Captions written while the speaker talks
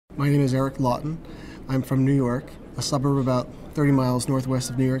My name is Eric Lawton. I'm from New York, a suburb about 30 miles northwest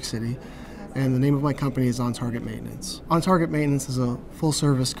of New York City, and the name of my company is On Target Maintenance. On Target Maintenance is a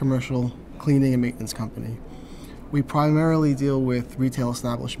full-service commercial cleaning and maintenance company. We primarily deal with retail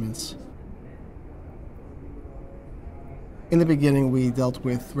establishments. In the beginning, we dealt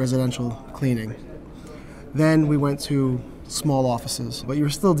with residential cleaning. Then we went to small offices, but you were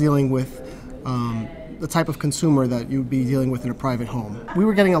still dealing with the type of consumer that you'd be dealing with in a private home. We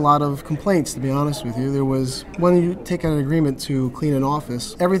were getting a lot of complaints, to be honest with you. There was, when you take an agreement to clean an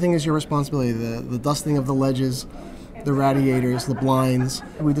office, everything is your responsibility. The dusting of the ledges, the radiators, the blinds.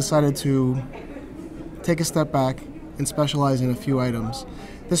 We decided to take a step back and specialize in a few items.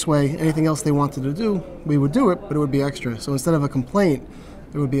 This way, anything else they wanted to do, we would do it, but it would be extra. So instead of a complaint,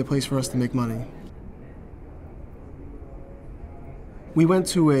 there would be a place for us to make money. We went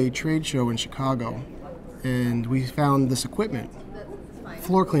to a trade show in Chicago, and we found this equipment,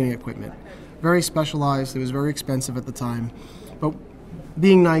 floor cleaning equipment, very specialized. It was very expensive at the time, but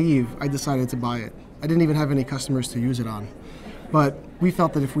being naive, I decided to buy it. I didn't even have any customers to use it on, but we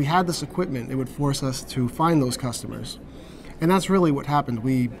felt that if we had this equipment, it would force us to find those customers. And that's really what happened.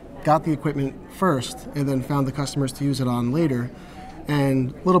 We got the equipment first and then found the customers to use it on later,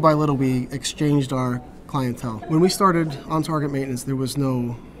 and little by little we exchanged our clientele. When we started On Target Maintenance, there was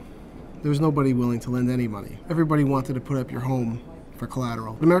nobody willing to lend any money. Everybody wanted to put up your home for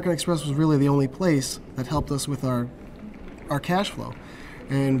collateral. American Express was really the only place that helped us with our cash flow.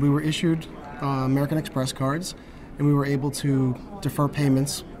 And we were issued American Express cards, and we were able to defer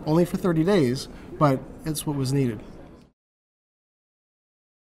payments only for 30 days, but it's what was needed.